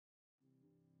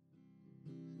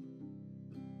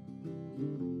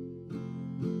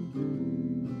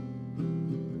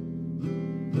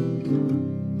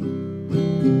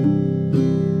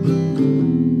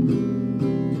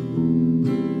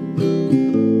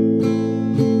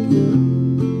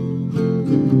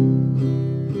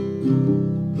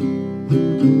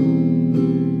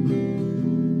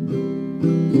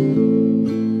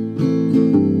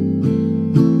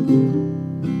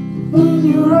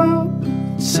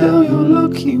tell your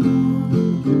lucky one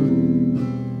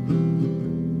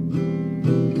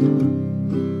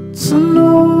to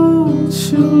know that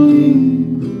you'll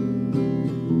leave.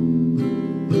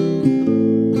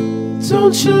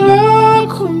 Don't you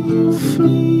like when you're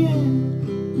fleeing?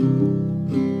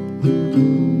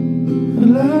 I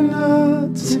like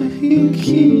not to hear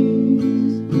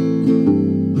keys.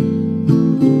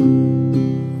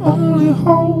 Only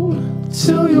hold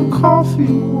till your coffee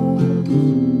warms,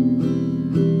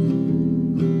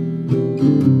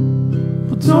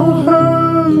 but don't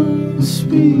hurry your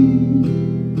speed.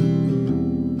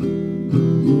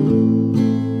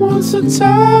 Once a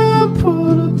time,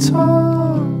 put a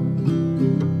time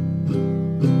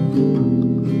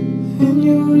in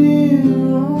your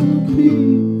ear on the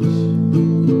beach,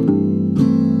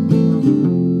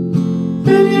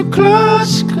 and your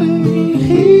clutch clean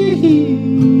heat.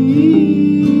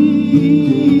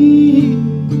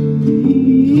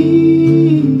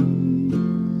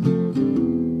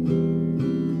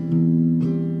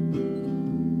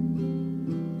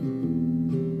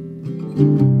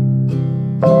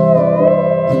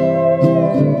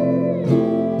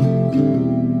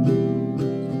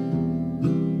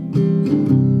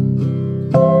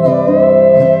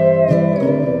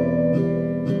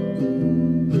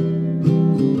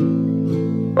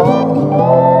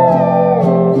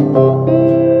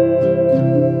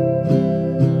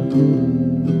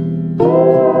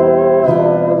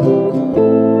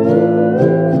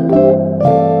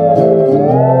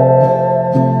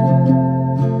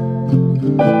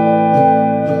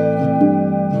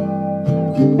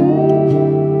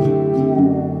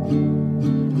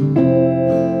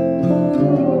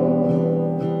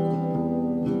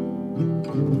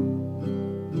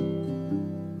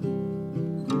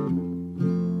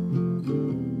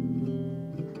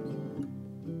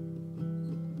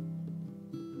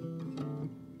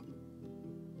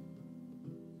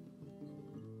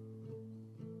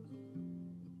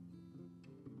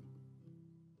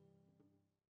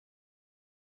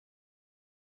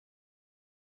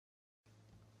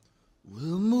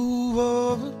 We'll move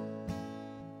over.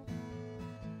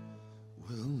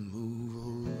 We'll move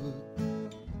over.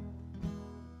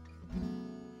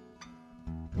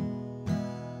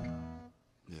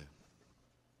 Yeah.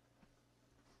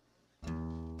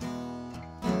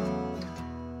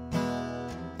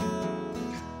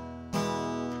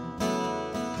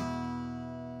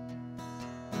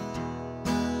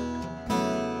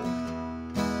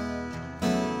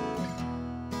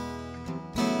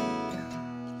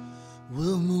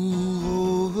 We'll move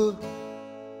over.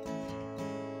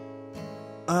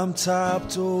 I'm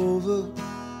topped over,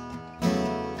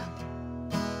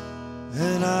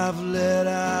 and I've let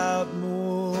out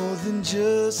more than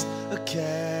just a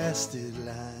casted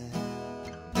line.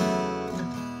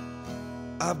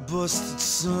 I busted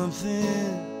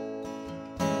something,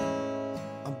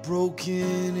 I'm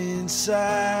broken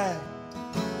inside.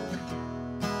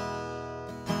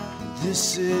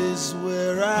 This is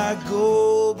where I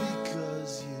go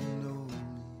because you know me.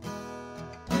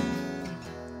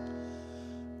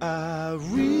 I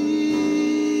return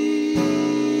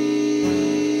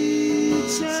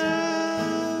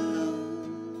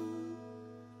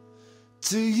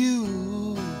to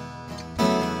you.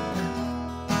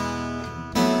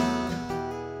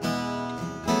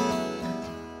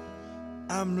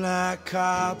 I'm like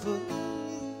copper,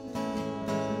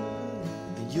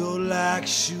 and you're like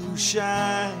shoe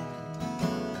shine,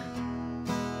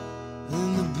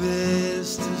 and the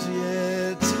best is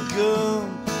yet to come.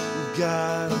 We've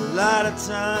got a lot of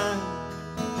time,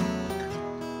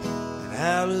 and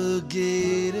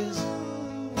alligators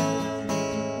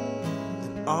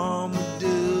and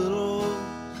armadillos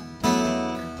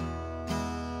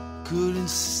couldn't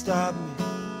stop me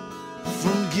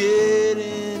from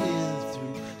getting in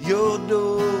through your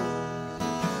door.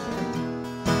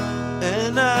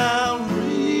 And I'll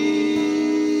return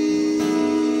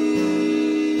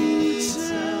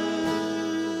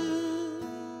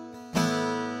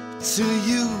to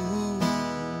you.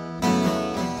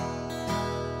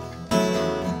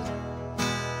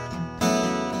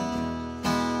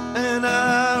 And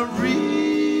I return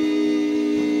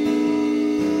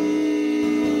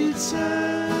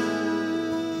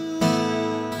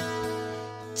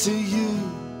to you.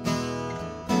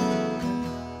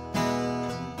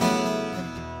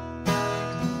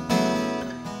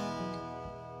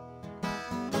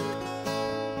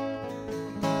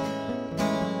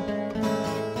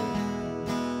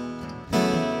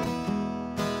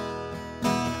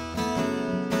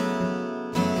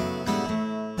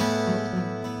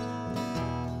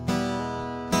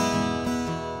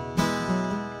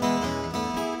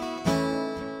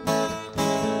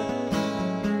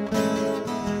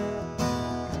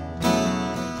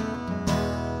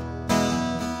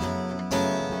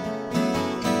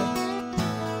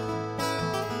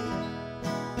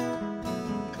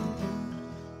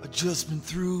 just been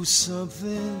through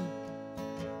something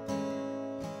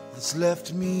that's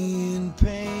left me in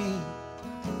pain.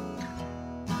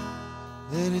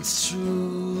 And it's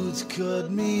true, it's cut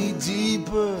me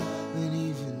deeper than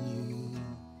even you.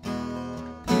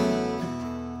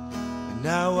 And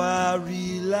now I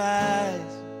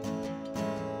realize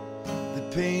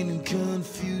that pain and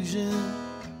confusion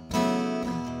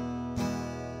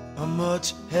are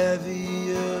much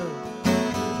heavier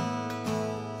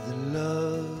than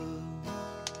love.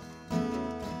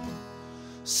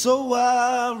 So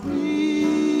I return.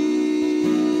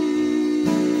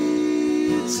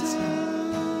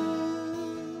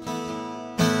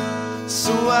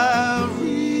 So I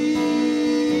return.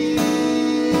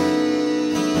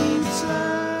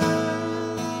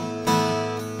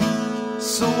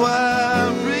 So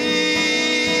I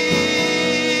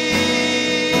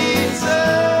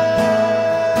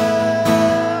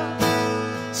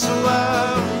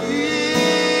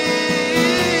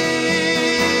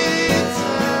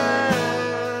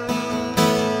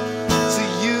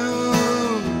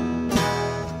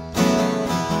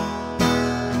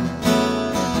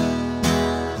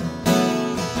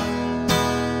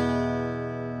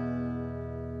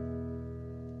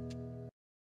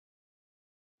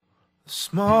The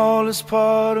smallest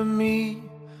part of me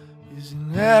is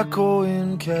an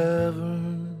echoing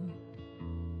cavern,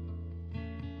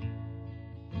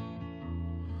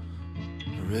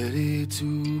 ready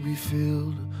to be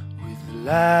filled with the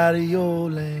light of your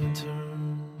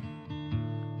lantern.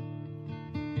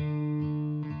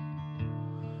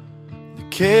 The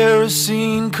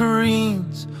kerosene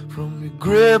careens from your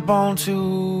grip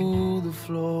onto the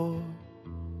floor,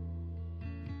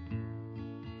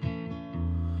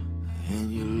 and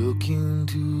you look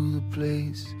into the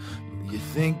place you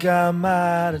think I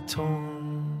might have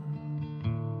torn.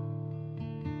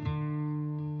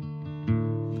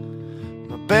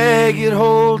 My bag, it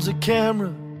holds a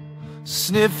camera,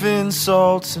 sniffing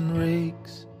salts and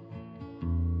rakes.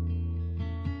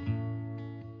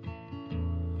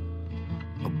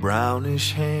 A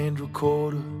brownish hand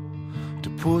recorder to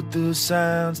put the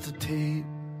sounds to tape.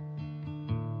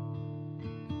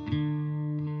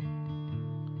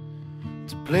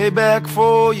 Play back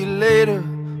for you later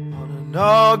on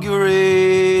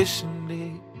inauguration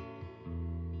day.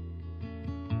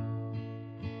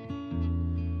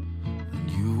 And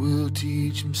you will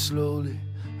teach him slowly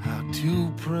how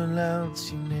to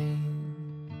pronounce your name.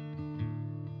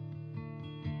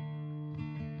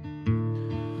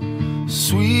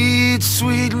 Sweet,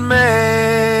 sweet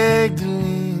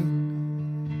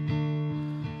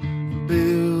Magdalene,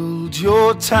 build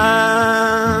your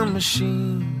time machine.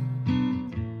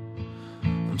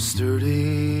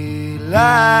 Sturdy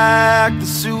like the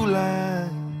Sioux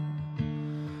line,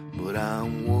 but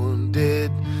I'm one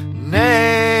dead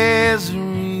Nazarene.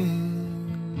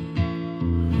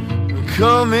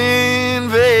 Come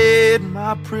invade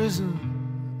my prison,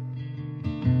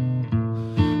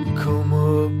 come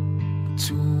up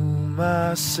to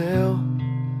my cell.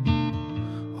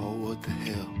 Oh, what the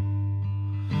hell?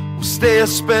 We'll stay a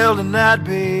spell tonight,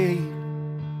 babe,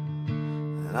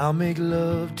 and I'll make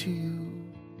love to you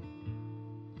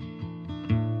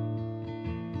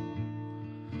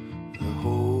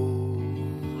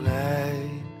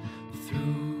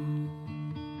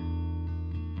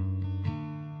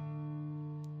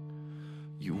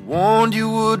warned you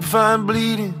would find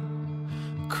bleeding,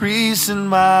 crease in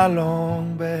my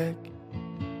long back.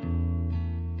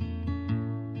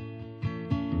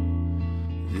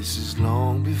 This is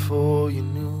long before you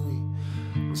knew me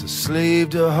was a slave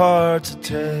to a heart's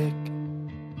attack.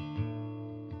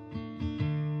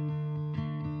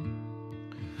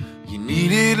 You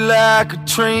need it like a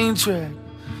train track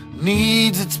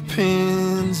needs its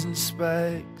pins and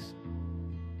spikes.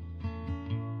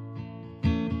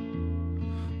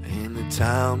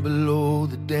 Town below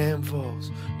the dam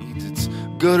falls needs its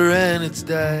gutter and its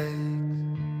dikes.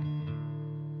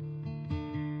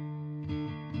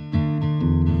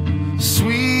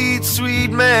 Sweet,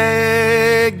 sweet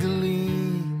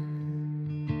Magdalene,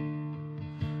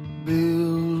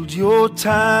 build your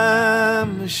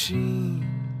time machine.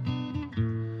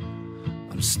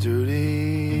 I'm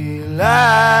sturdy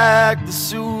like the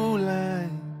Sioux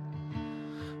line,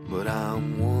 but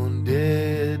I'm one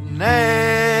dead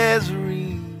Nazarene.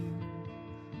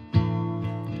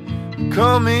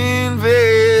 Come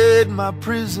invade my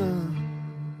prison,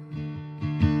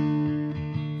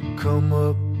 come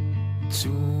up to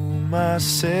my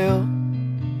cell.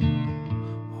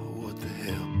 Oh, what the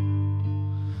hell?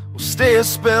 We'll stay a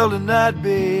spell tonight,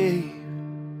 babe,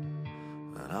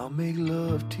 and I'll make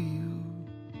love to you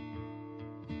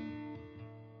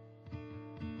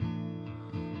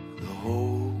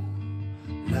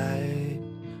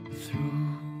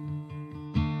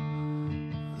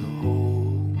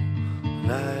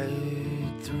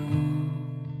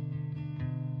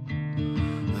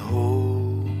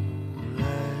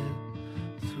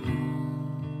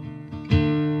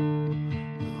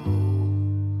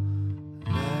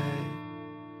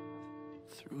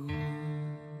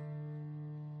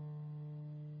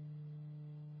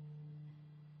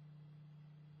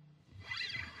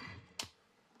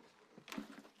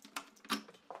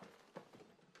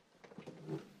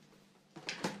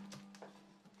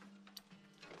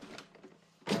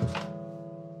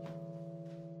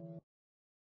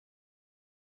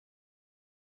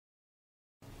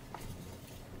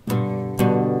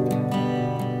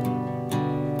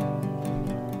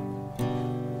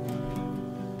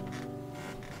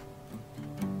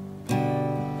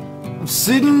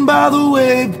sitting by the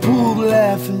wave pool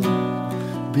laughing,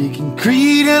 baking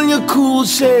Creed and your cool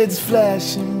shades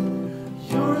flashing.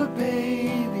 You're a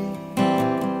baby,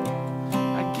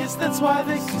 I guess that's why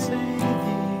they say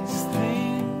these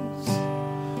things.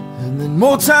 And then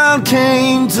Motown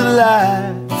came to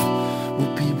life,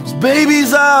 where people's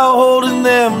babies are holding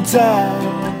them tight.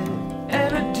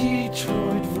 And a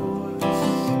Detroit voice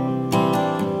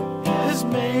has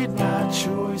made my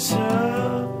choice up.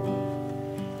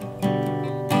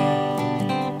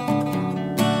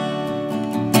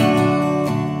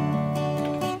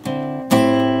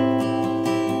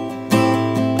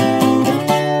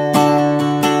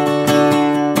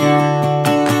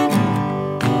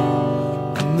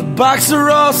 Boxer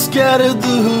all scattered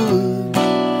the hood,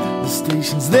 the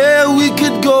stations there we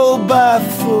could go by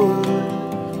foot.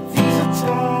 These are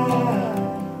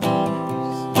times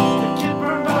that get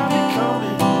burned by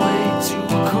becoming way too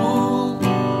cool.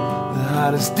 The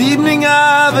hottest evening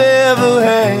I've ever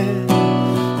had,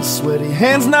 the sweaty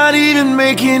hands not even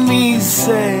making me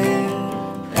sad.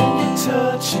 And you're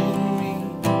touching me,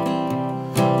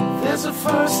 there's a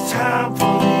first time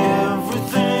for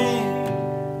everything.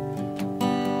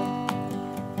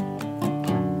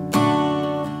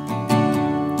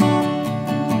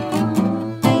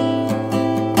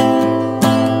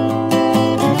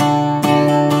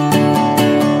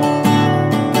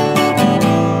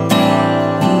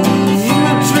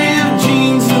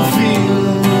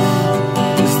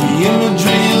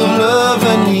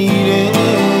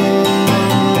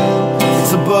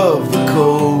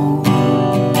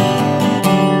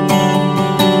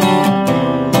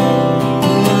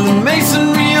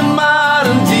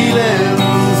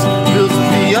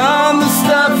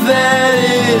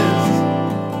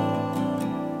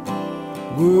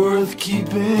 Worth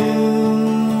keeping.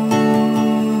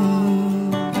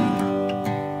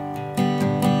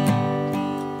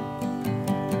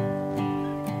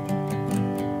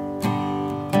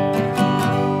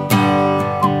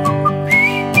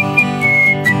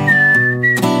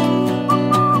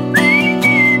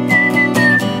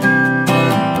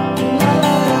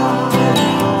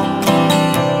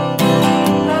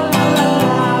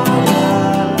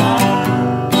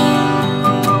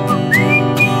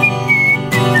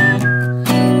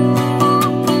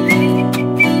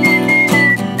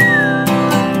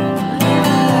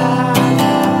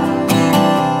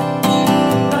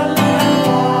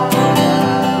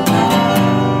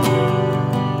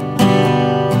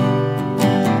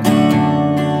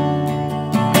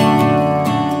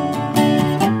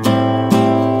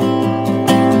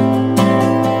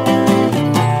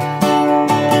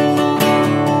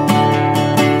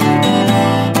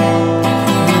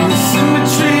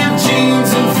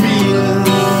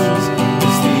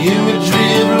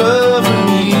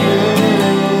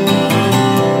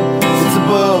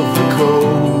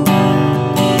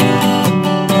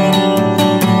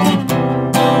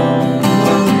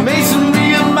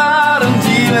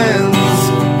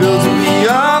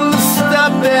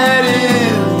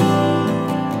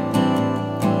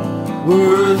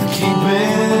 Worth keeping.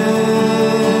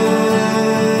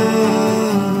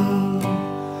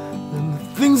 And the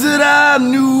things that I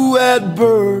knew at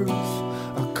birth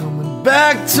are coming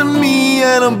back to me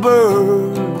in a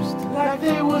burst, like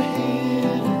they were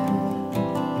hidden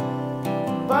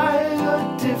by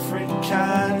a different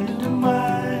kind of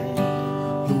mind.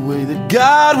 The way that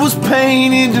God was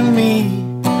painted to me,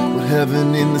 with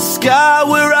heaven in the sky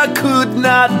where I could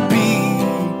not be.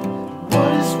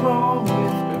 What is wrong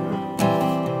with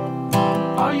Earth?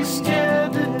 Are you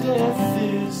scared that death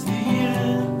is the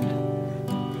end?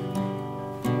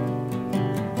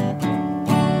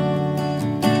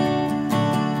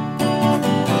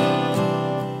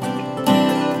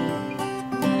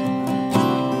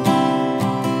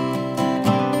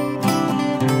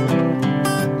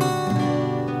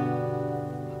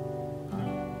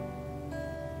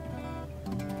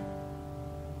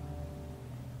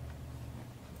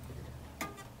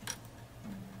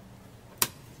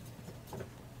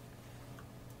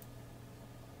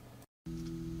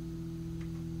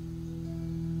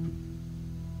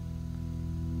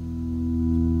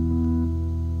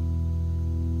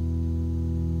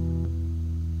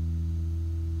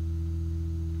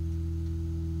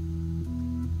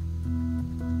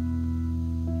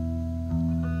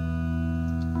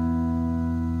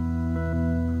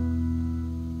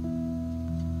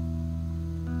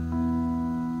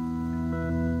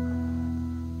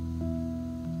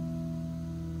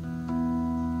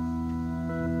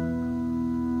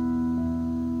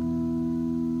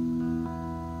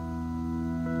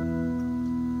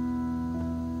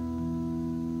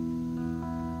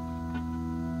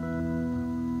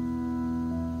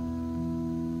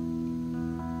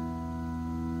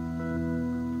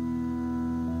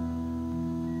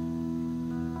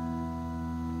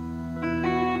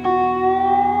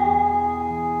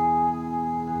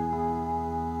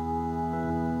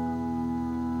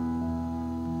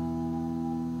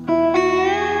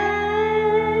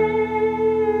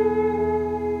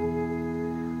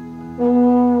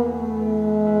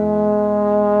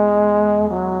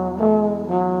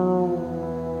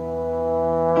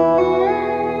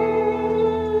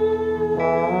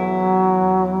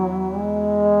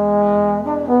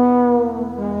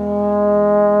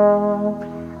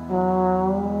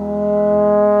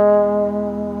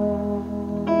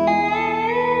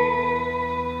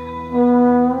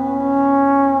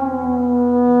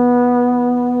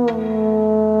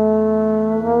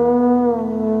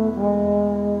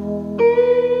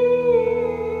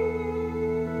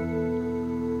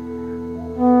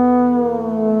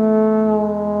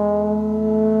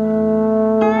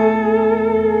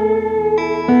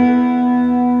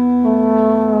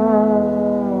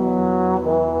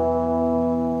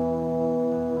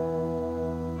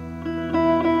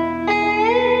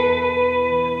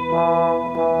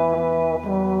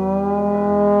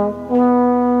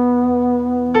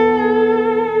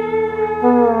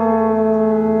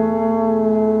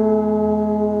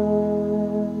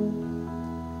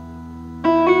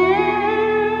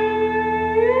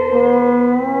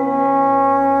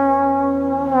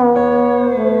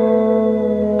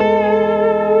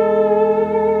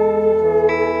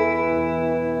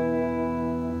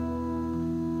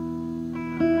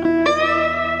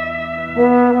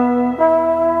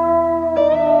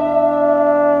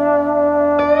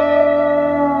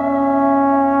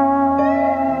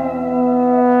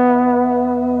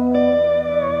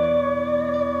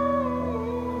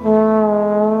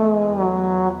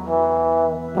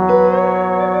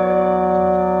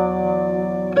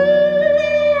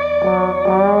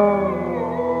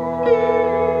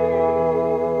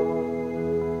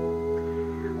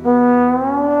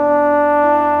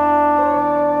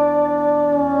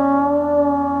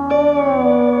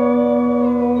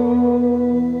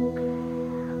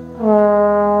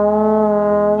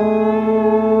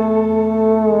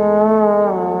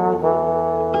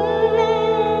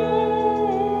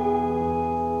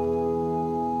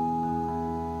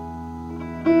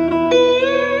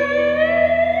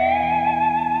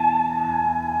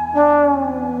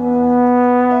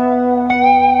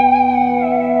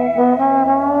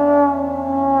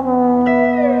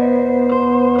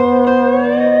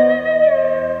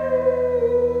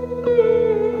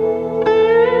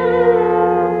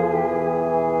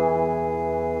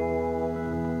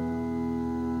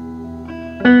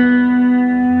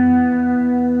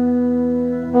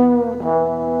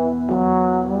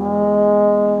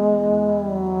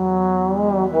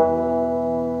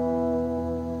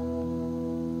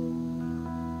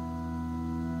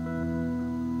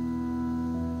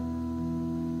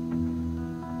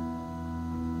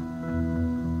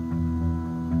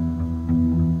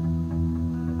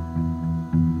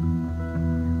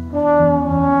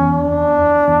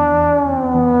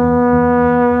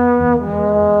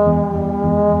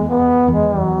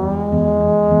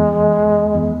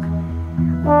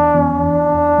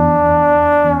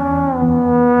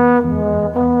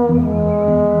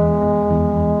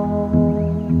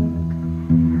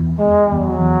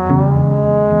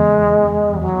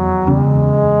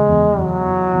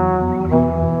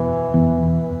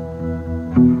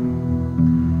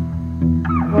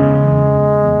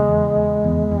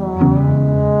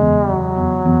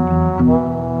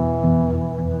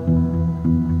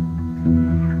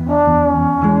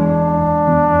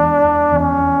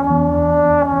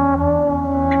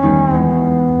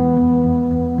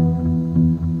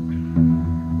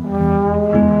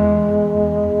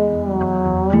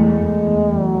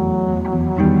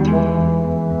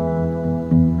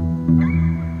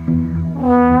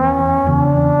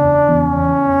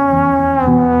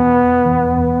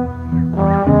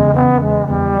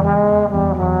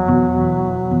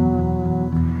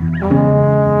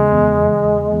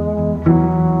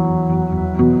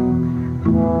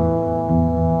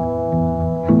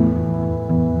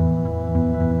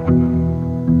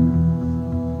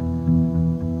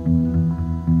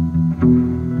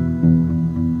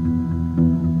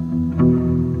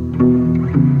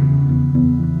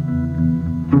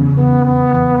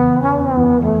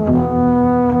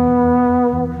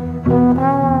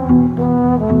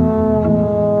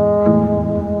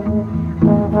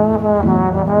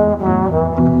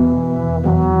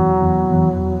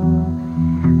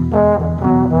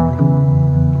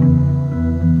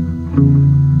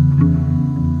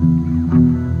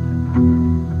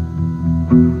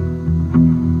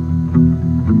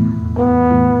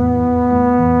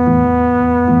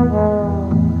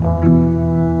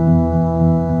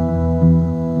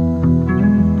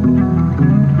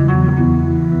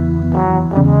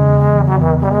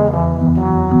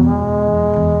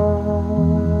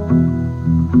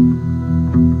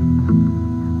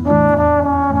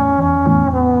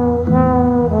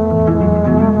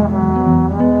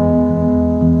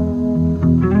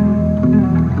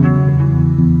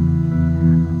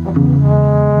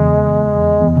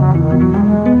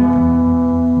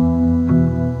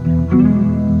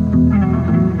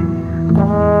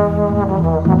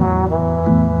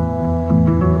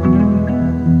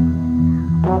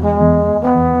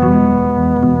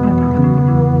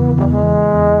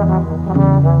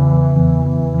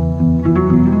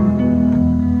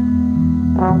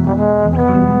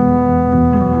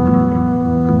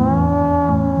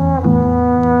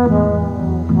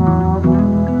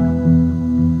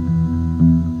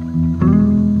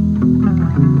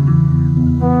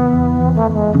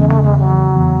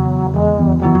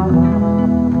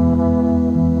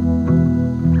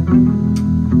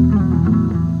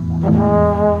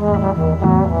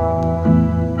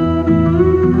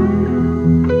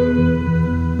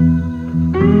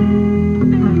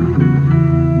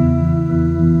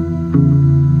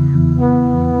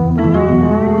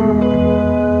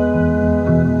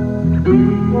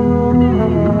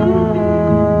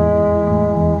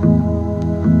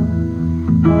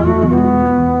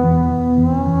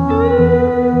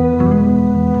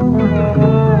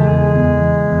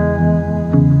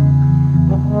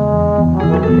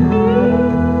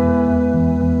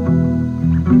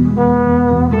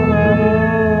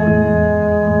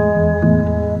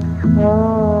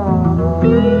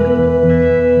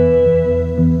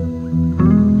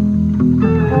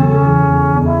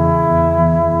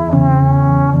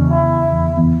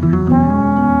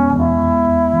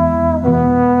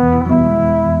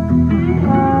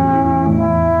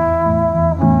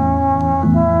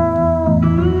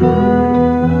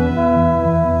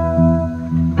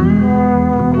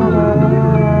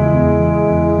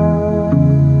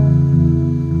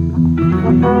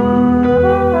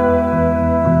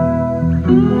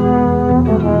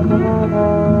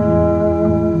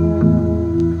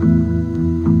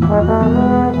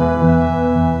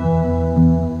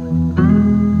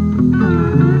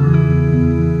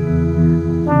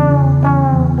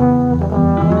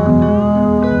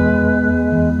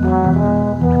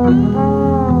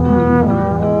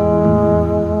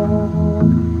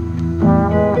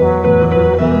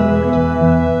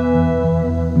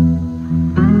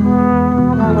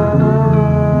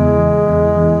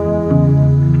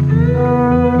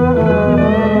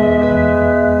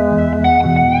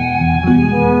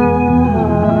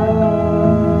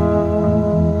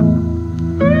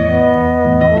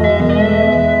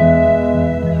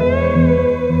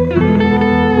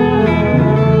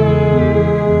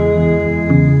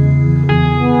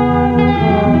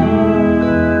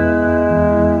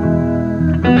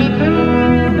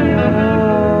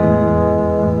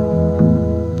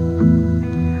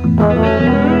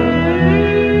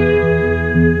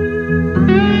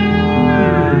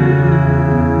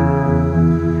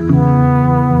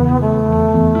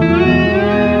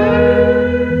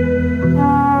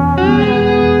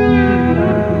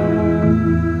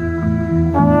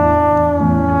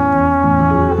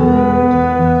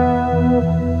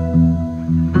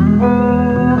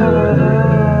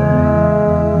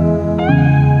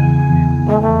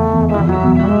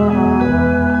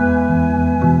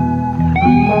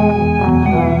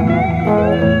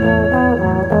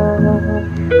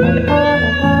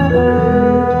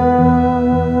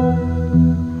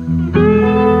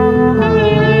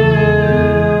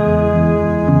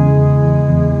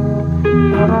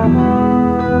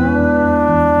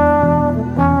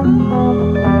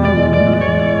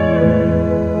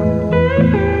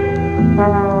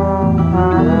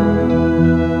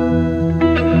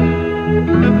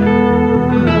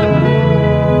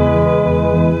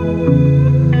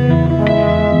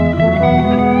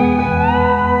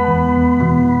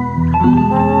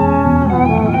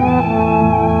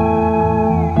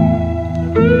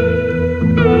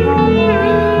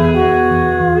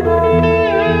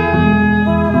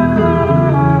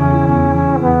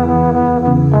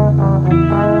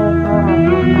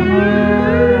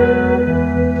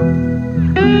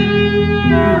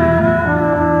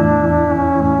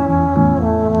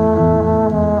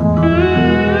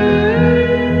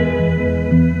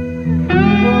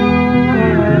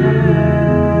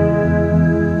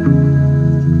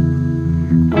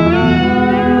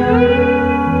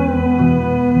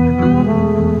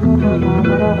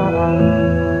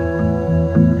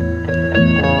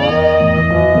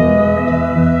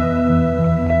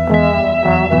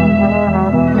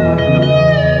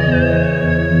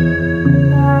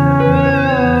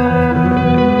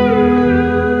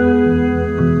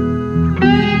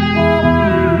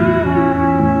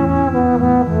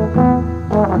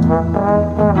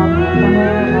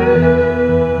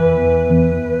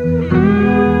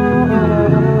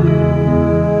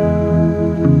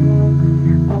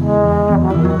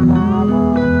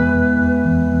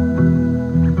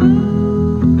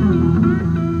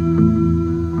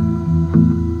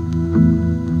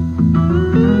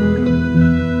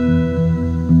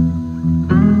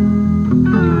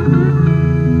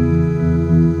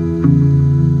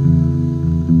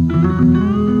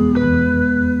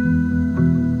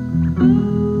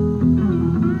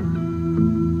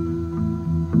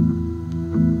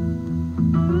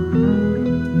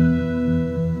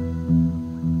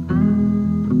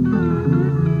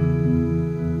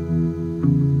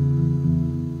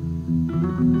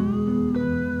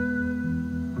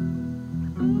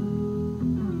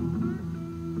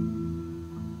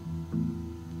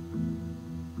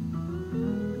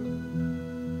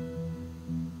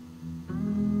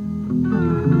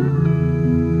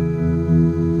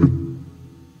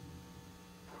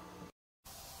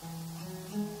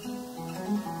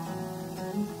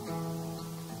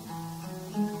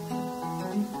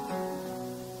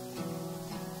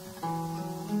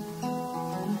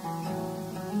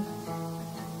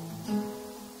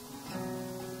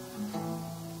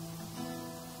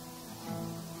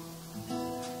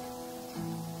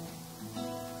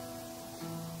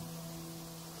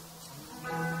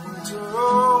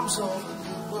 drums of the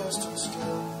Midwestern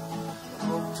scale. I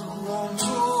broke through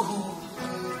onto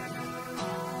a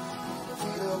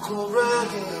vehicle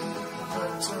reggae,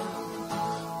 and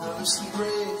nervously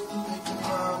rave, making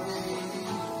my way.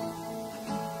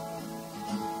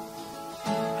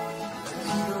 And the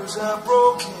heaters are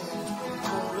broken,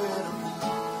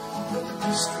 and the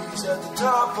mysteries at the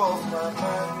top of my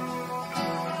mind.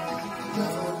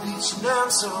 Never reach an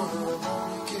answer, I'm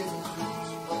only getting clues.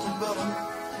 Nothing better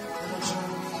than a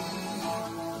journey.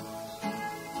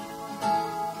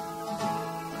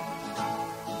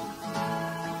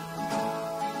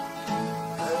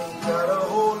 I ain't got a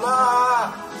whole lot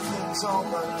of things on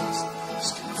my list.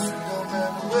 Just keep freedom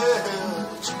and the will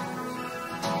that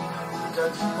you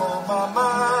got you on my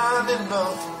mind and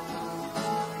nothing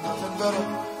better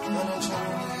than a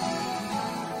journey.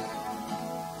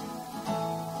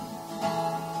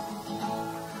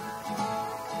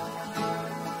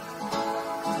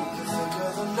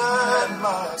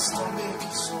 My stomach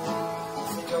is sore. I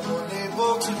think I'm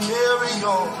unable to carry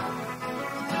on.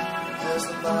 As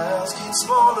the miles get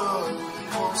smaller, get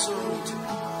closer to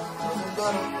nothing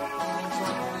better than a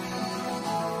journey.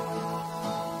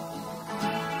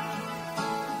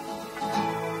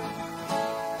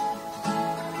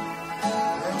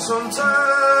 And sometimes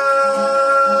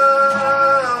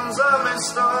I may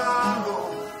stumble,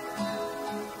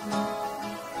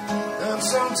 and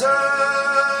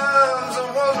sometimes I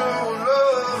wonder what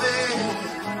love is,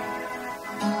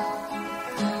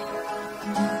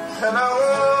 and I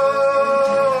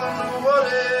wonder what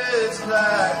it's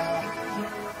like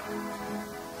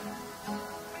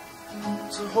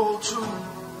to hold true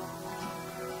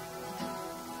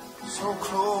so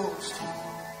close to you.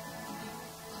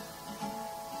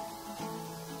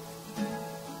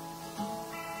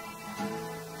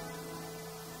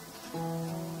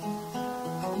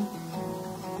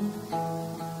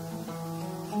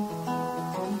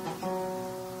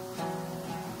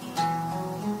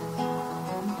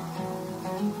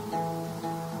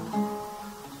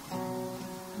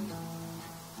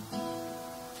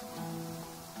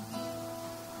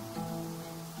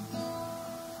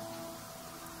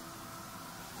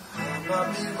 I might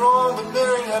be wrong, but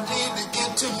Mary, I need to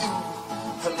get to you.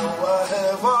 I know I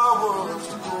have our words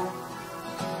to go.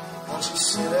 Won't you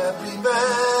sit happily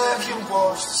back and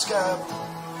watch the sky blue?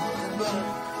 Nothing better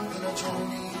than a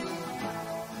journey.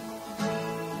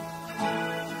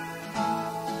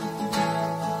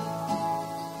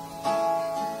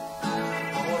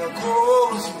 I wanna grow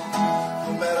with you,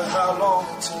 no matter how long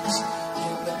it takes.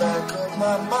 In the back of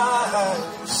my mind,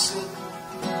 you sit,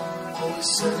 always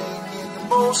setting in the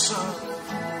motion.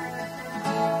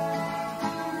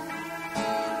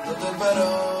 Nothing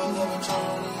better than a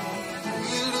journey to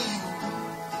you.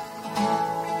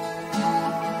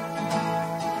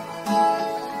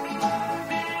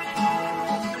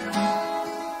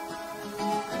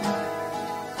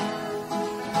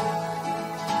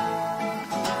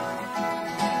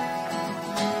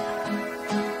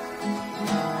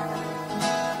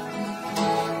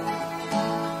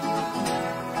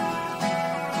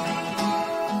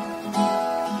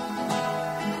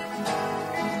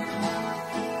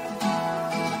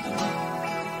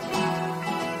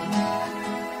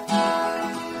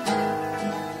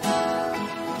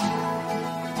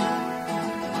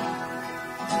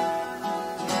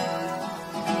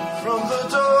 From the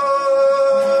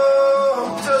dark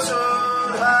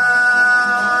desert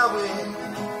highway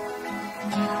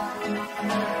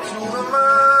to the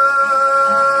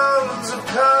mountains of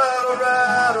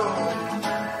Colorado,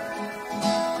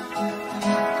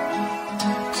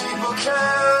 keep a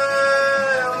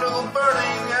candle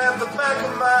burning at the back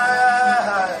of my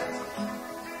eyes.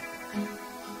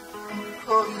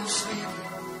 Oh, you sleeping,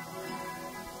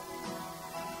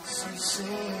 sweet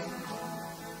sing.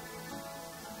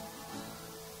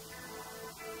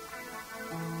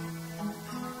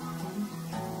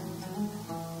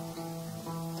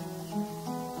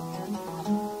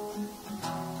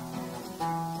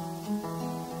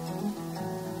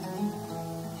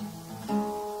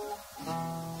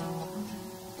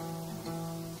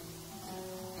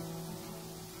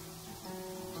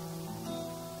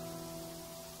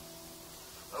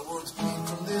 Words bleed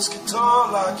from this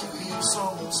guitar like you hear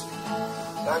someone speak,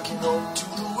 like you know to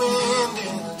the wind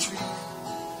in a tree.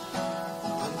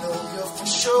 I know you're for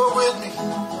sure with me,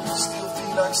 but I still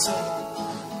feel like saying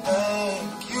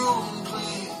thank you,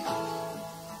 please.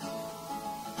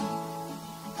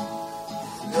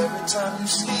 And every time you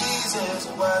sneeze, as a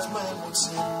wise man would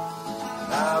say,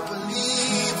 I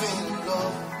believe in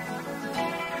love.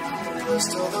 The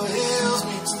rest of the hills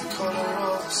meets the color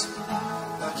of the sea,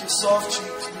 like your soft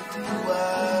cheeks meet the blue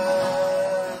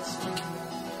eyes, drinking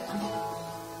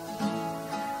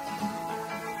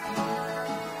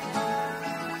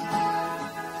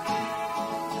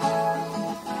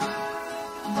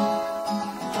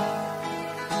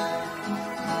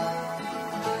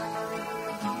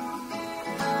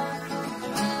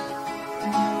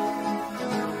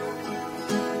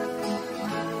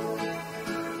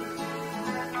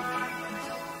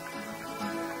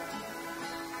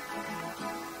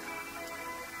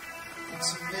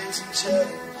It's amazing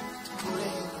challenge to put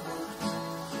in words.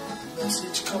 The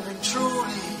message coming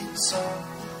truly in song.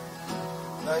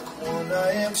 Like one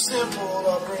I am simple,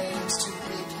 our brains too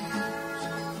big to use.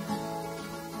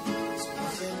 There's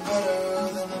nothing better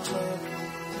than a journey.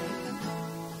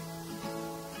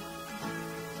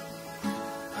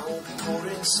 I won't be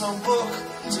quoting some book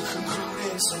to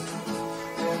conclude in some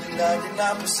proof. Only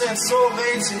 99% so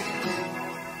amazing.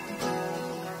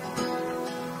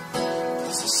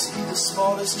 Because I see the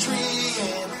smallest tree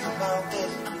and the amount that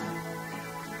it grew.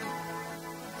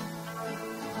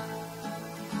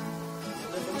 The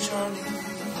end of a journey,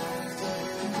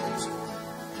 there's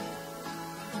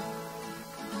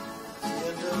the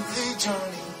end of the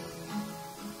journey.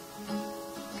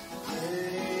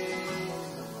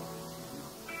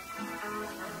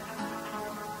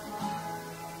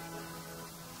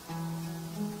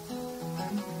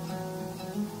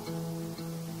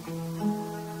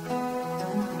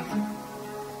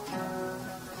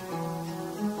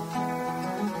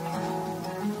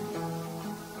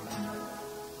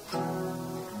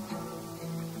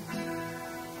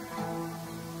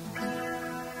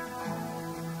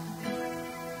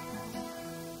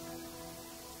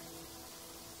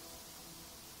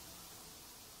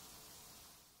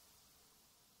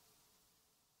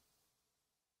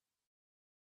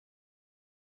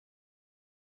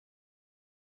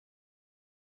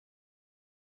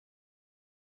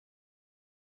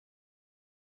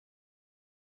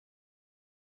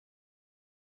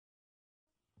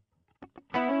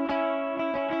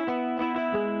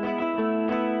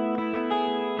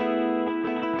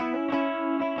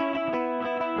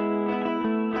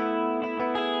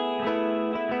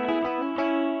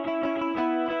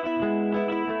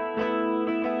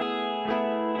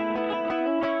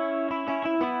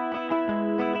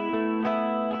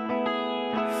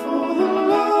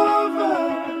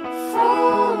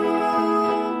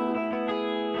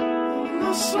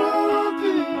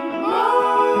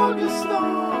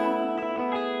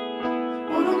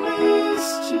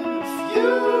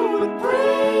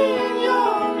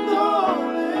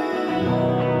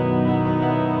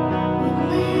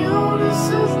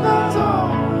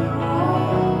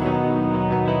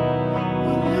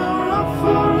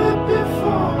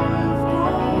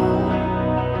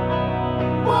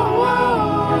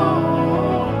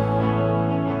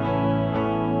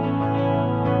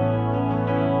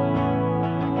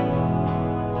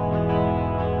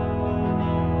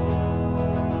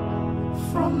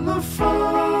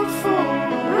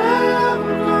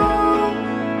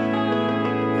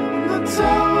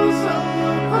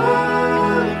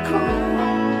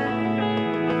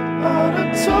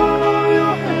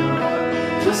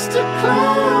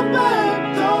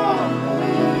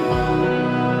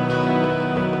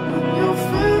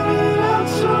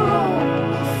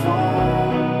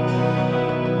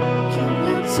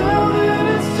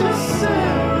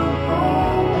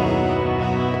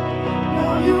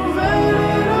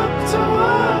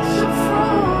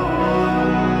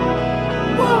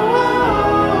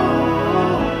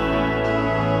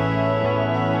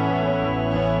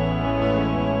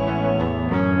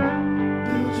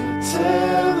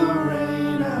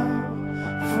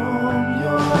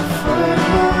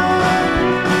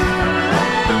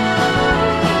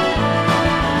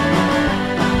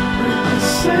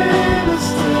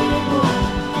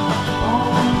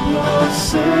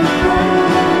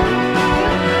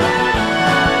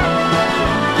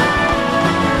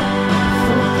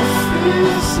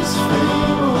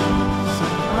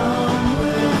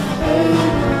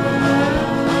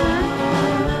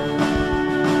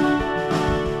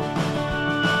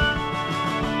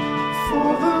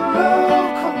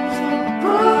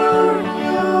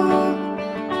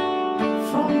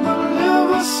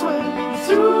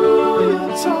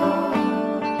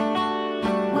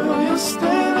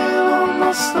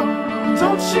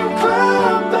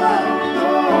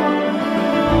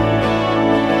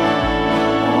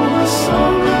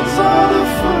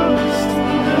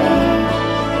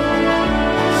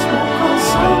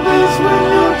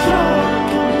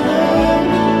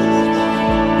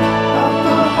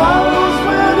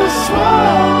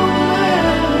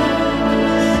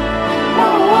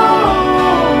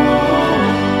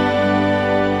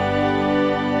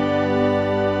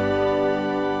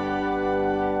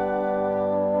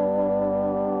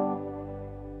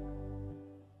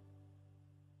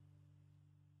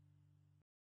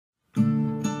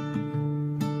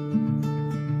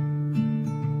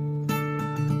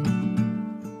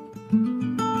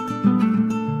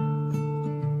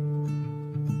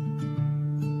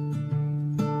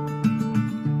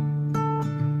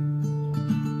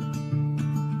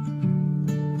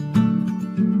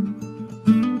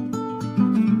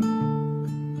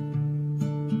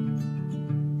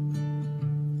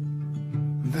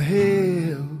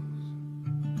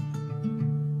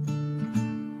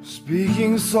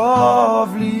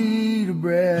 softly to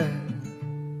breath.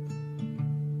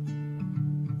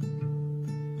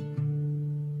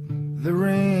 The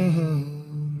rain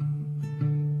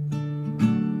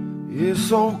is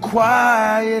so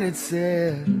quiet, it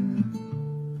said,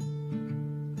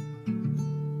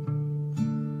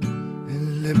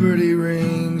 and liberty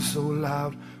rings so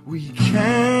loud we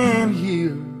can't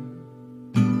hear.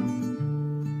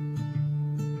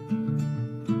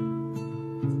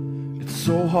 It's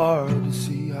so hard to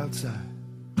see outside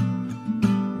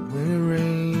when it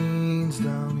rains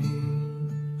down here.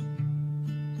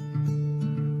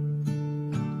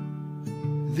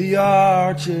 The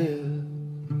arches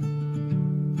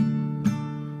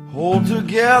hold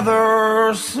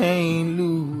together St.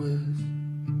 Louis,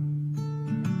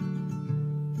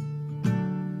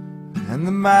 and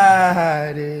the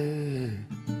mighty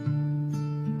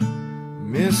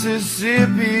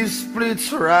Mississippi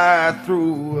splits right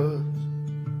through us.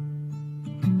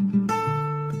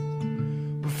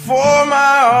 For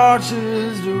my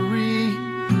arches to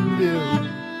rebuild,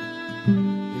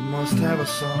 it must have a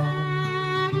song.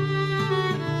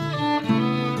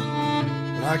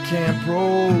 I can't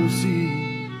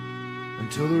proceed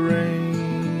until the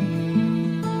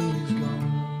rain is gone.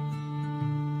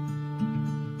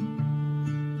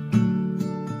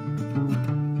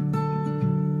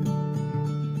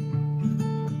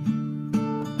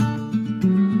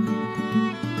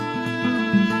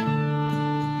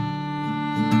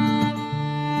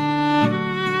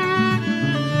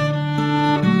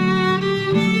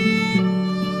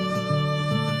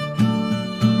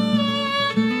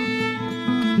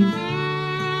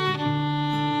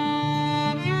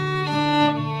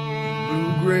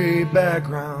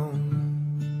 Background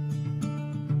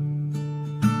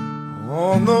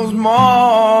on those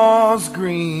moss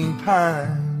green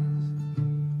pines,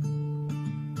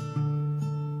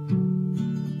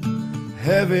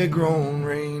 heavy grown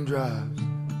raindrops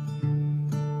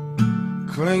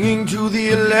clinging to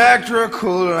the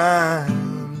electrical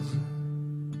lines,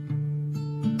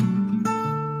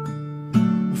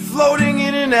 floating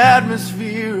in an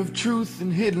atmosphere of truth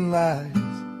and hidden lies.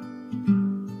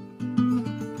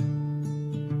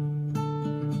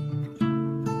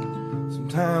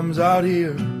 Sometimes out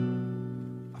here,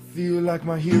 I feel like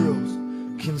my heroes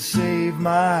can save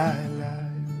my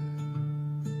life.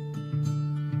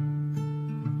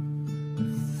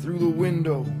 Through the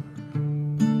window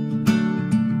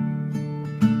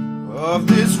of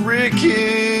this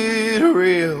rickety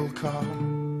rail car,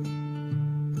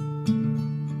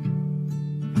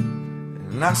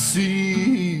 and I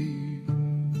see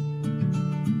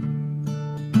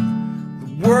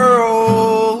the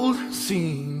world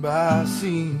scene by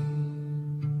scene,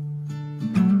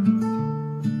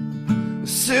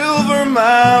 silver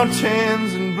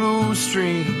mountains and blue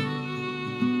streams.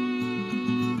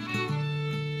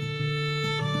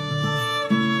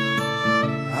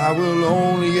 I will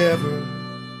only ever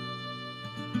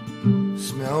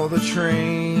smell the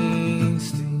train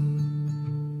steam.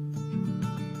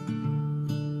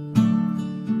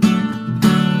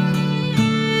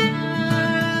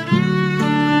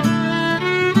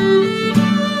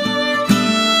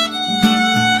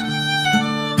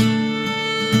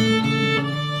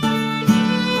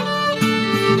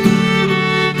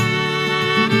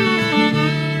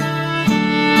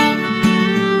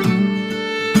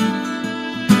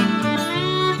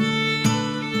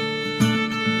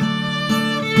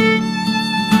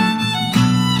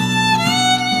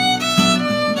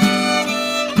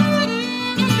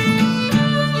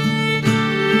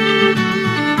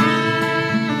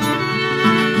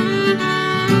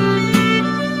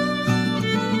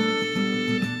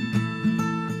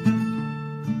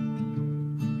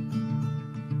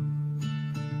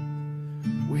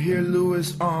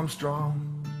 Armstrong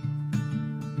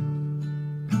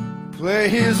play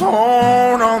his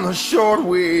horn on the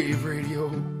shortwave radio.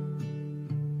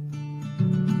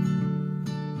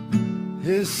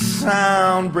 His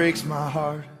sound breaks my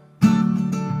heart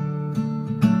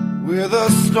with a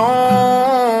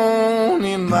stone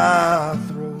in my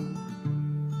throat,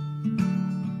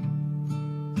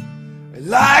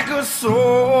 like a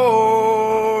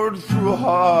sword through a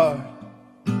heart.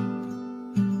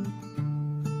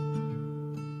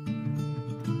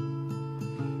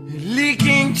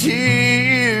 Leaking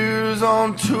tears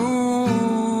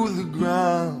onto the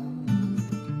ground.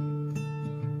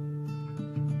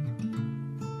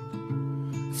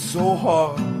 It's so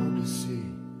hard to see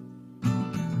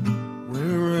when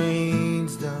it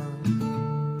rains down.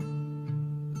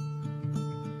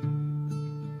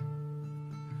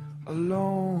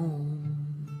 Alone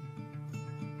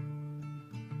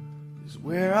is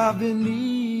where I've been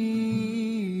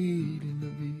needing to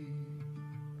be.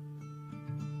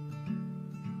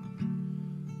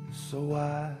 so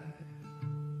wide.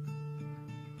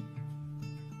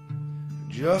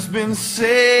 Just been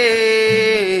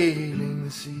sailing the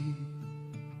sea.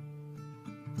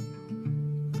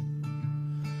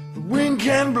 The wind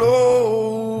can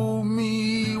blow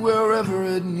me wherever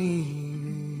it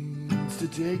needs to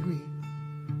take me.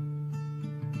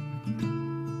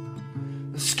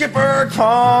 The skipper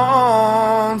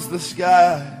taunts the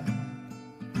sky.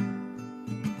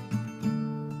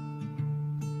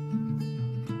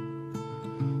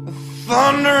 The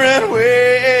thunder and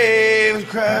waves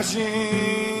crashing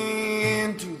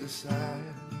into the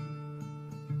side.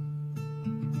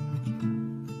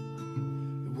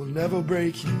 It will never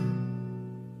break you.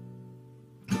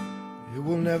 It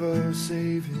will never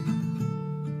save you.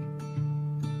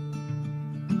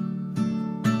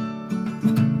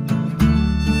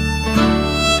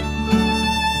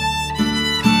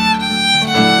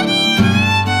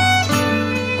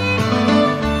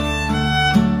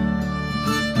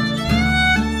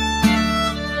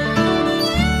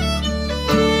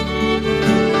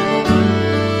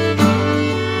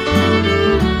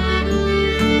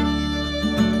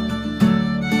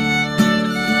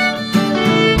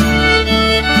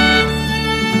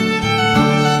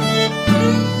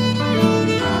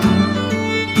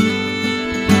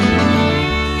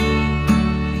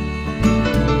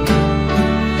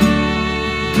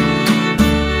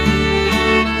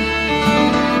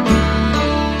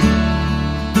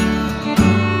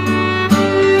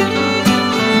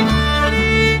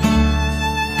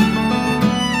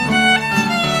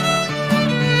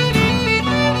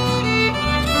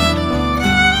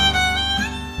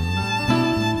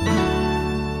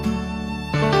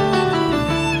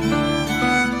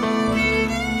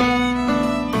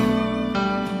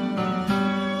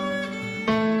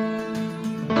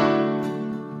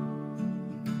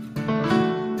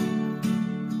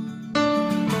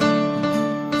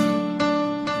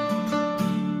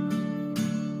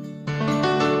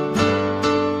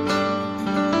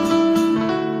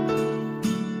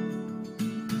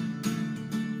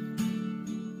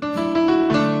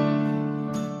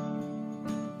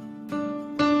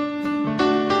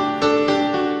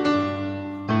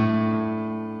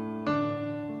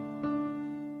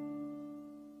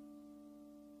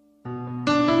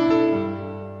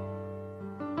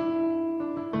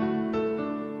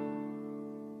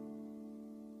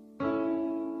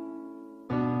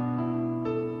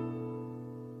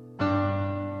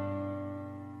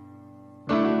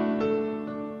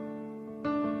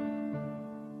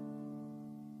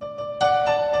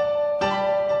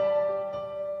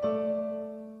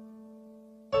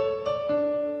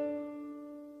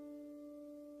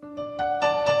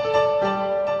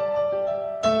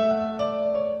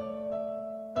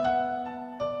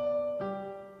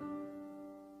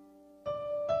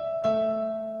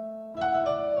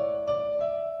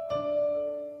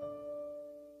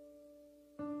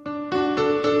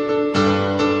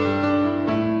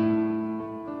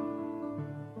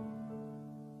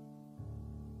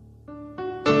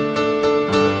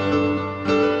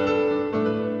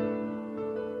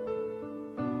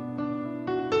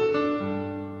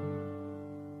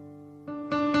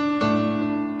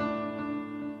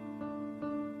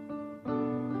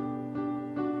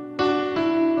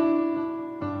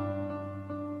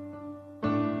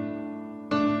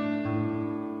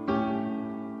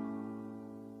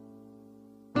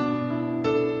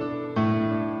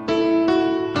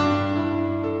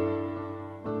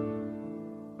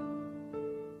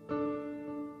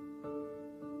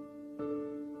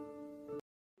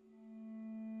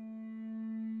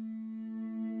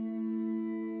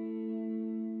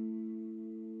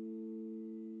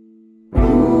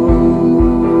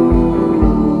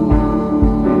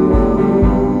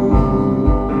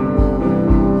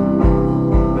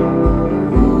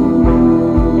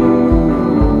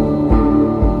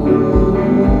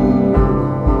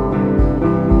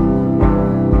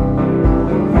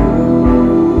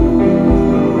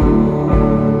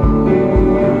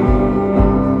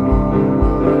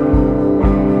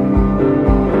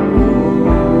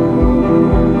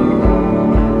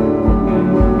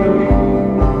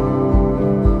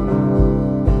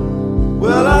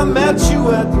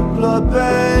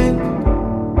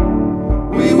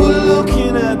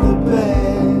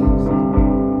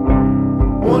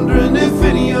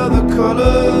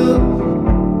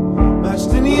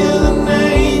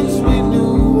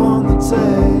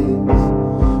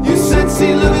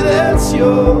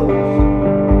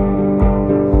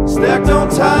 Stacked on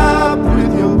top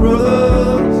with your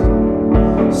brothers.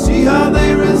 See how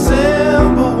they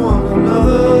resemble one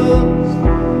another,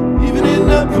 even in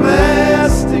the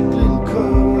plastic little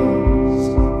covers.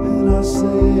 And I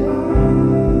say,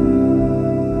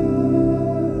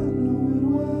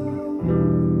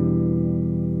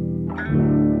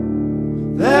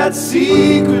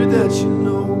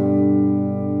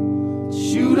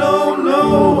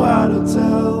 to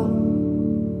tell.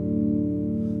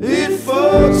 It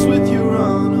fucks with your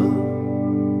honor,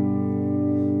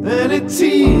 and it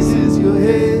teases your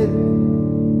head,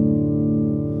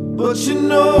 but you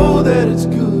know that it's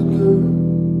good, girl,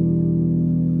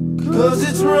 'cause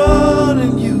it's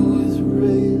running you with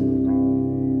red.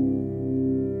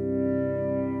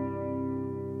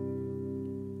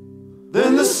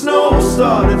 Then the snow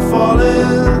started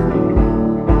falling.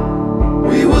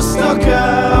 We were stuck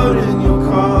out in your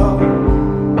car.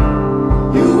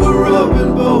 You were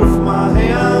rubbing both my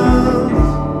hands,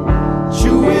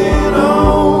 chewing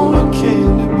on a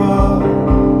candy bar.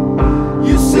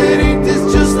 You said, ain't this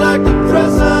just like the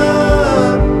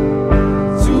present,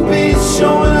 to be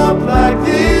showing up like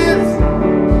this?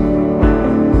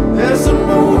 There's a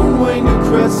moon when you're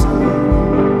crescent.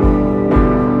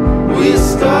 We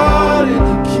started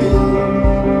to kiss.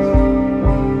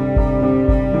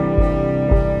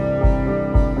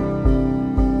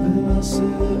 And I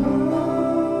said, I know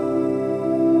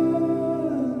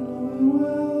it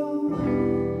well.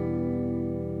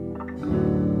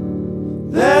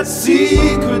 That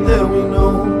secret that we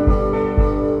know,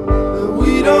 that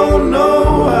we don't know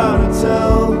how to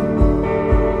tell.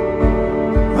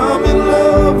 I'm in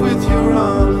love with your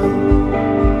honor,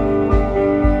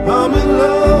 I'm in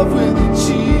love with your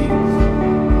cheeks.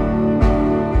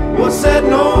 What's that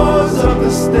noise up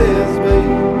the stairs,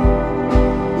 babe?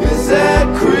 Is that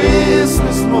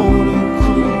Christmas morning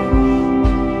creep?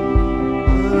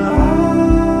 But I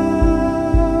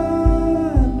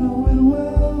know it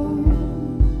well.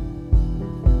 I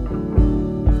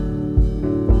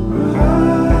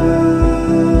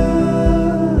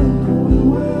know it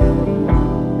well.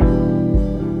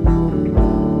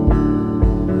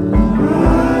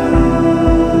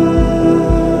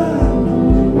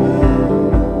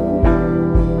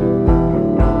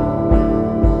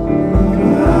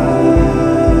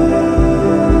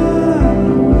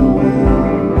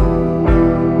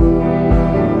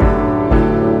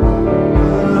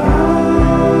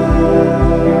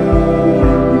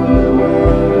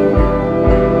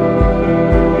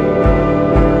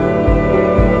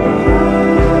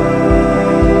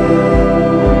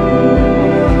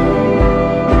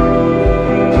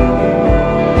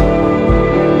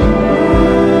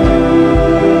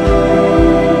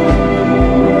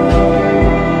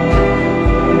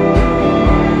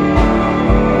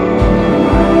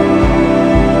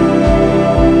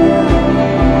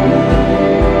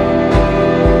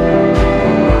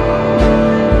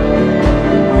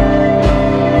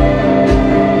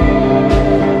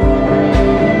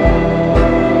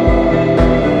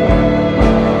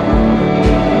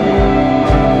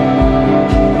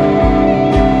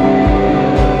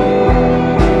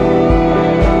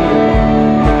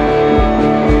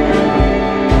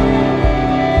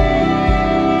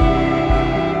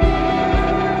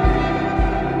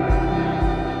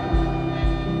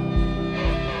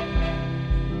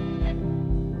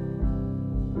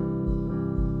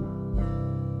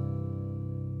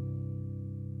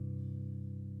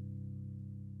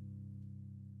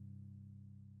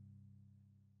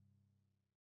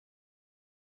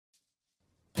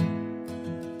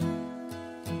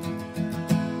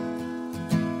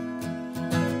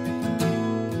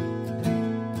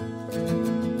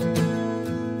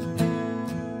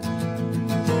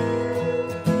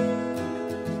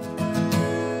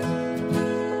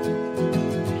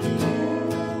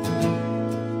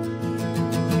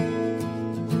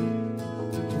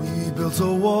 A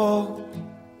wall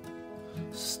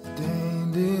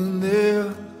standing there,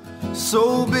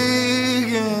 so big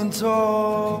and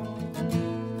tall,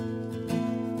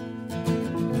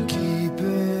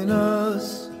 keeping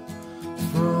us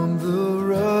from the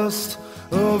rust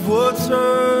of what's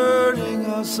hurting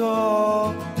us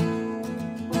all.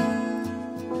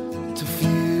 To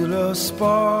feel a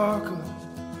sparkle,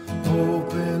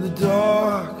 hope in the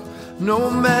dark, no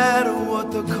matter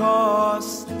what the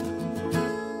cost.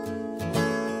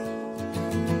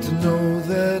 Know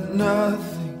that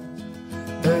nothing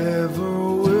ever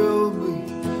will be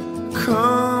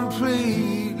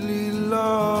completely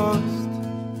lost.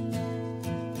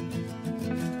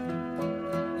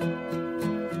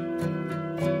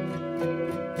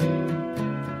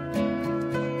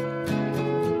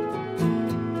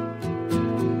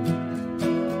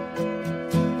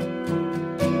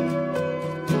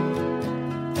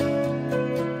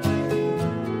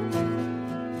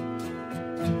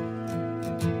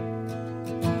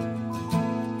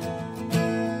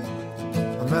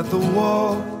 At the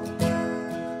wall,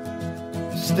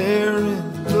 staring,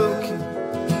 looking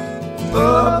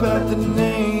up at the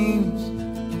names,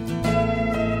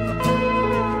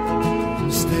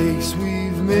 mistakes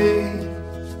we've made,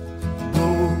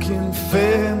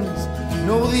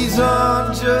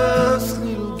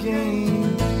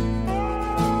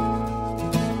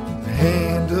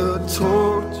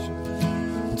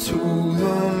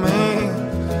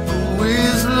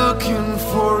 looking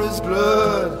for his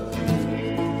blood.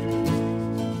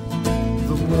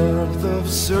 The warmth of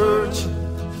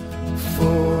searching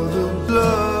for the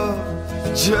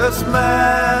blood just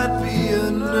might be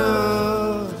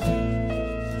enough.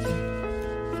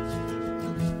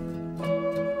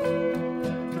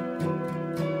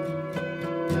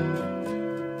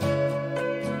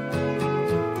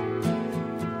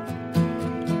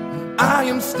 I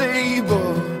am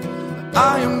stable,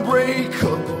 I am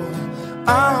breakable,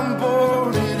 I am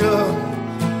boarded up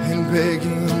and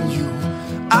begging you.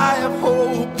 I have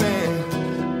hope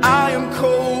and I am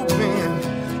coping.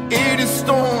 It is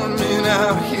storming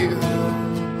out here.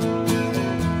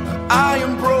 I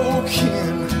am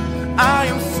broken, I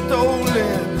am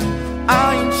stolen,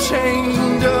 I am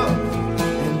chained up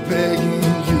and begging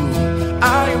you.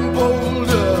 I am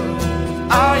bolder,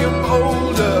 I am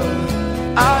older,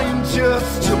 I am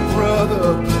just your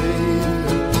brother, baby.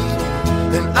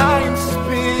 And I am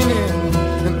spinning,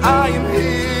 and I am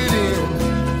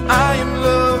hidden, I am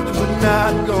loved but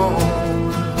not gone.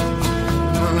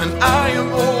 And I am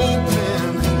open,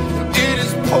 and it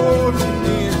is pouring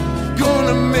in.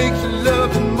 Gonna make you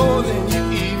love it more than you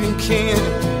even can.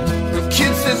 The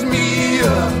kid says me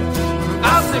up,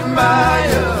 I say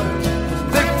Maya.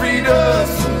 They freed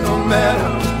us, no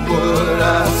matter what I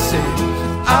say.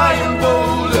 I am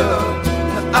bolder,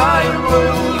 I am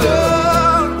older,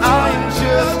 I am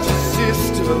just your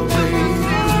sister, baby.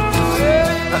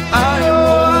 I am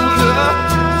older,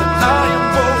 I am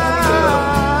bolder,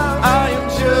 I am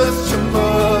just your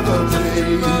mother,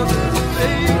 baby.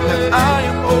 I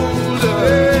am older,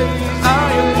 I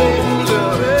am bolder,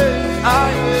 I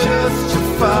am just your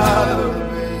father,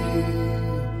 baby.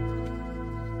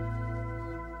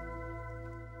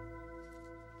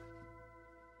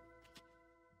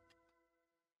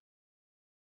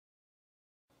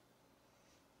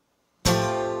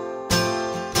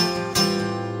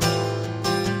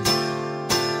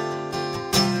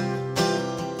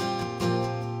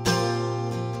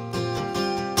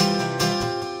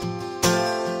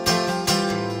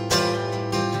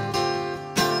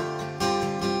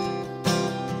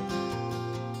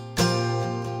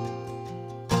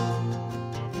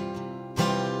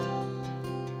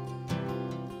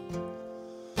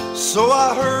 So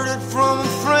I heard it from a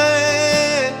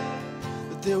friend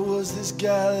that there was this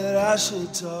guy that I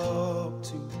should talk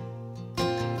to.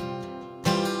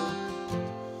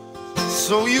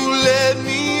 So you let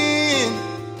me in,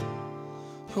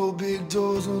 your big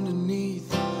doors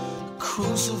underneath a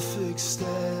crucifix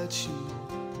statue.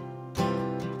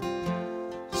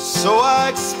 So I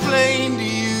explained to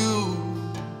you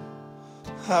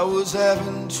I was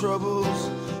having troubles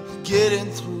getting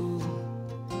through.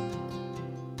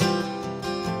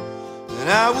 And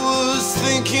I was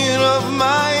thinking of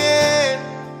my end.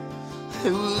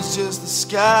 It was just the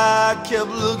sky I kept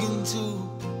looking to.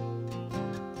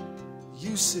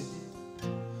 You said,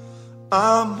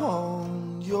 I'm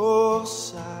on your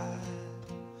side.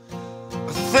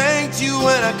 I thanked you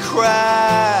when I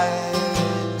cried.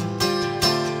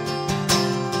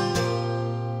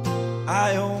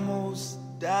 I almost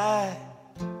died.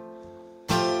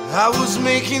 I was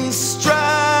making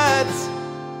strides.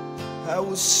 I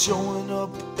was showing up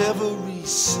every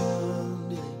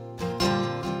Sunday,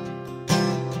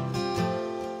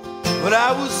 but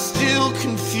I was still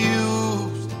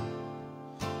confused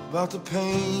about the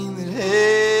pain that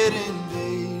had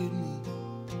invaded me.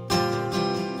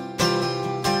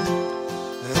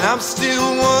 And I'm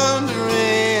still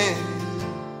wondering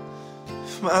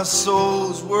if my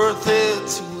soul's worth it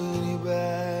to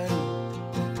anybody.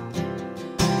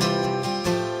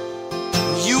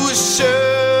 You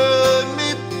assured me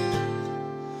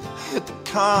that the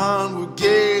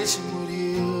congregation would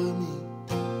hear me,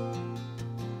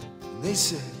 and they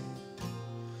said,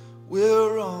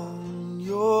 we're on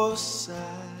your side.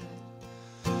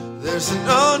 There's an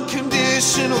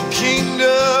unconditional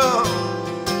kingdom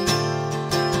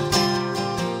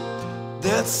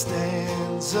that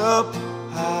stands up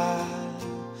high.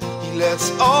 He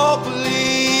lets all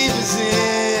believers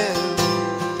in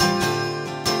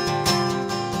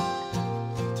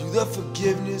through the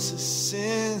forgiveness of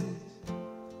sin.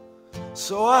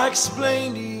 So I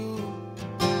explained to you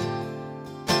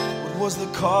what was the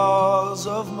cause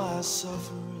of my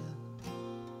suffering.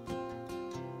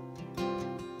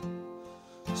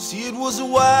 See, it was a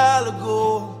while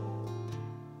ago.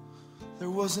 There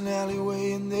was an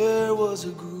alleyway and there was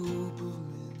a group of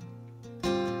men.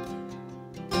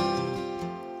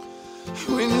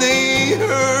 When they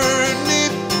heard me,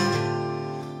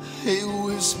 they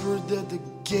whispered that the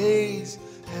gays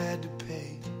had to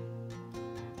pay.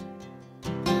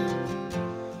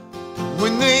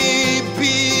 When they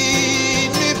beat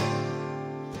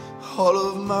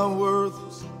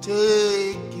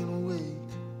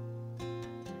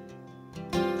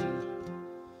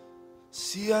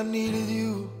Baby, I needed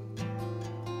you,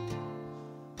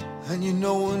 and you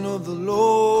knowing of the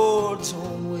Lord's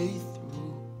own way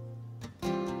through.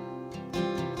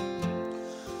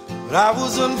 But I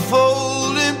was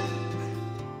unfolding,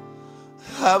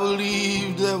 I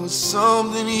believed there was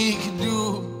something he could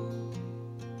do.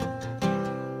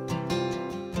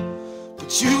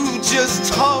 But you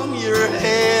just hung your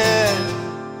head,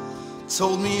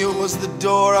 told me it was the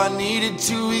door I needed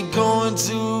to be going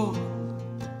to.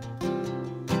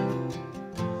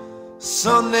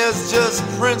 Son, there's just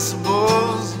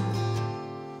principles.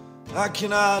 I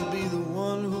cannot be the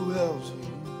one who helps you.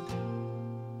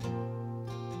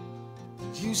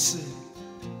 You said,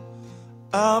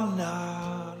 I'm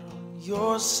not on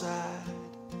your side.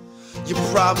 You're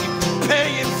probably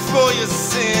paying for your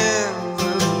sins.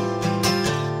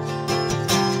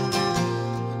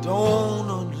 I don't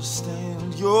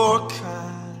understand your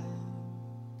kind.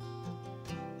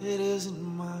 It isn't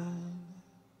mine.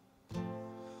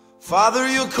 Father,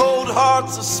 your cold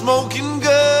heart's a smoking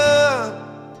gun.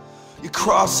 Your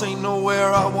cross ain't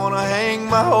nowhere I wanna hang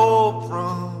my hope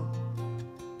from.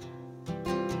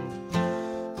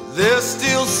 There's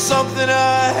still something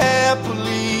I half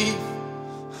believe,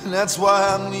 and that's why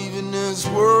I'm leaving this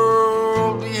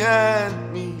world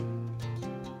behind me.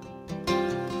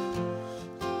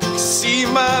 You see,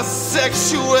 my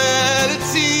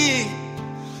sexuality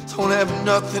don't have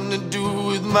nothing to do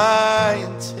with my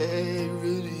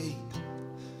integrity.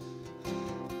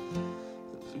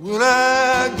 When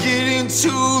I get into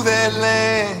that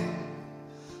land,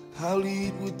 I'll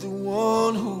lead with the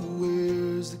one who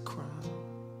wears the crown.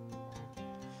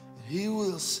 And he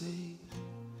will say,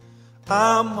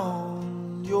 I'm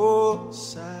on your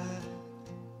side.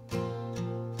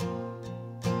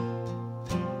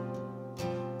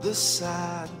 The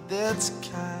side that's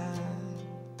kind.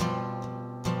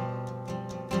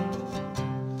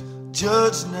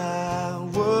 Judge now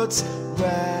what's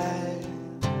right.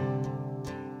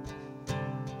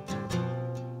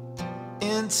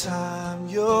 In time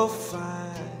you'll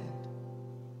find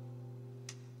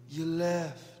you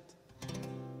left.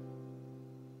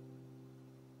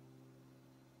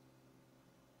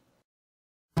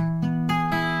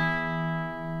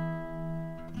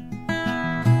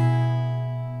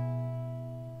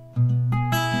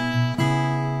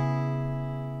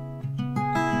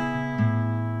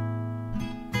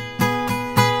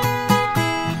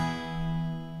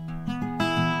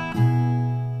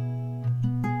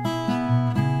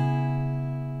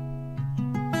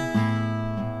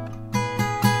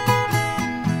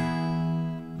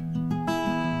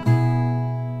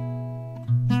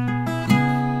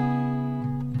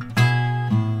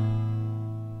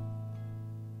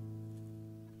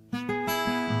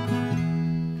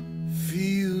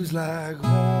 Like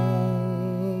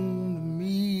home to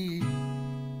me.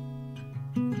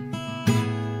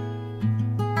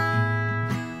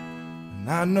 And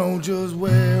I know just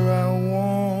where I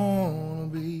wanna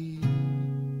be.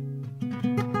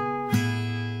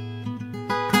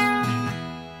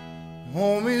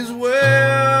 Home is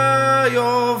where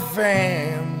your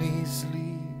family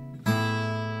sleeps.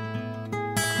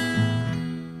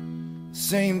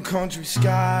 Same country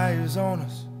sky is on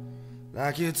us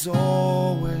like it's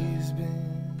always been.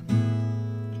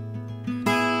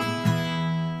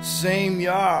 Same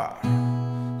yard,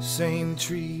 same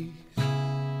trees.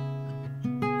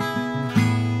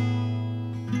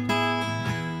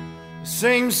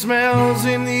 Same smells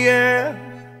in the air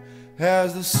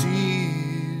as the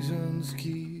seasons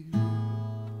keep.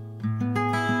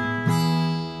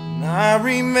 And I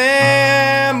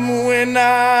remember when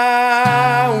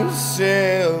I was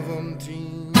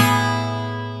 17,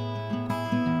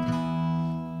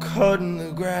 cutting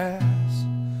the grass,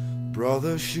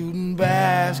 brother shooting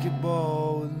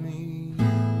basketball with me.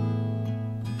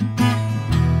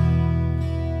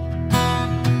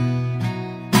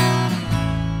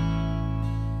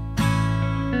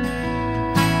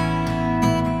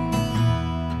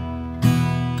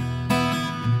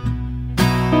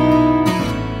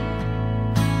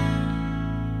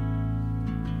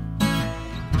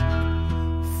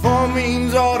 Fall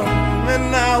means autumn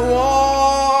and I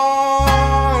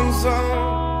want some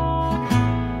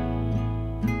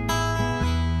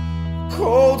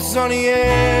cold sunny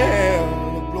air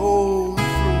to blow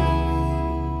through me.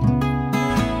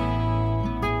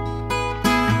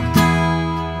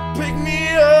 Pick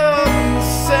me up and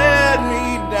set me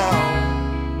down.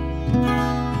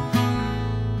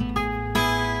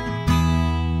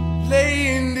 Lay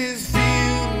in this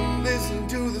field and listen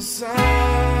to the sounds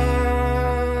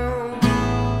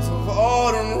of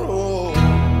autumn roll.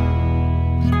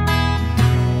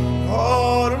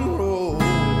 Autumn roll.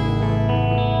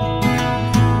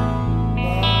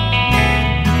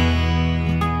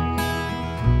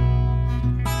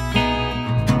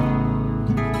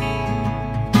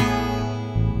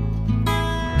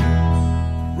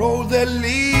 that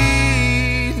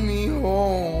leads me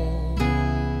home.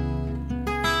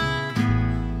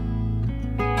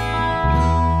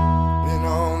 Been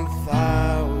on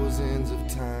thousands of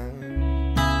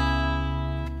times.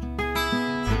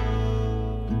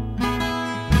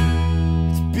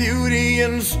 Its beauty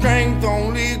and strength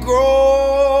only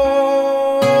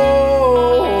grow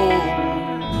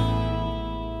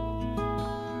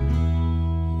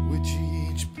with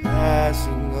each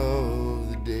passing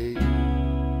of the day.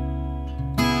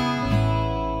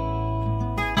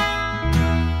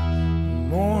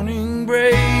 Morning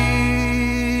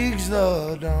breaks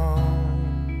the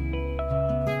dawn,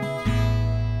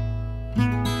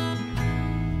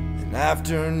 and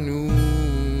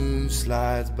afternoon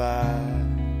slides by.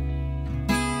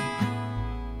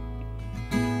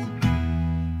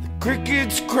 The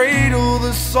crickets cradle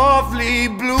the softly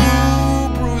blue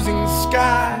bruising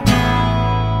sky.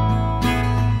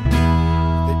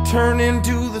 They turn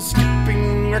into the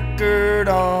skipping record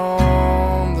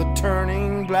on the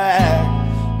turning black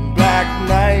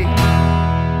night.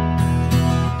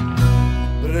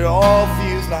 But it all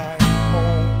feels like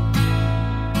home.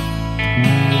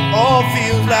 It all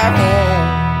feels like home.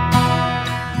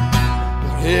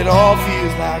 But it all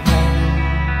feels like home.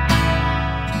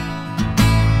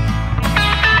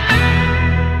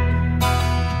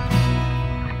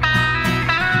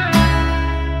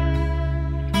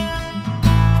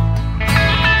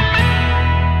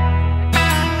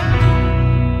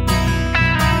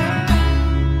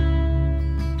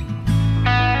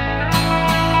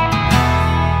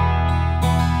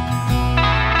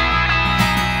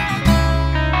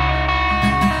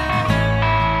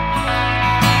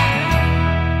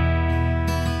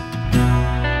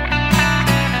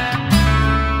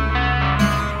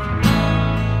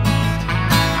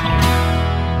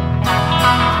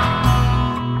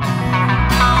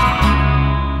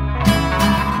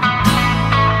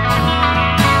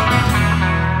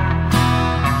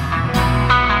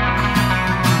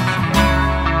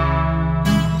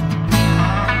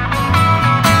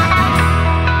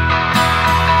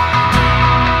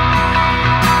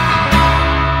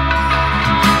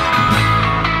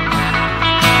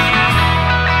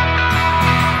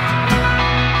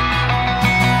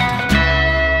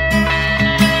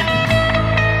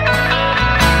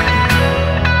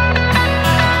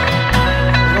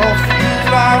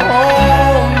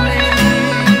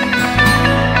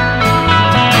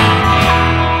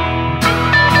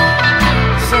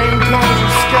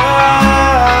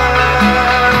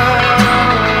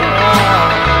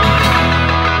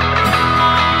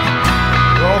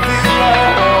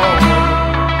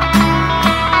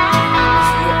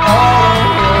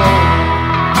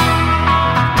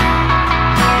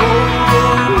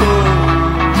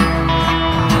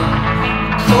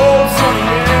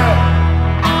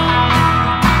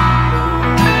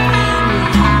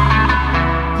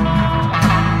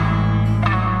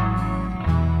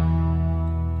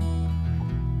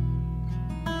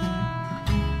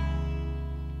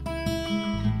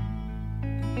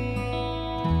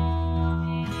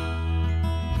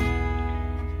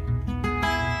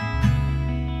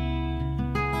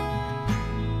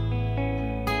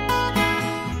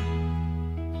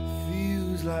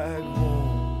 Like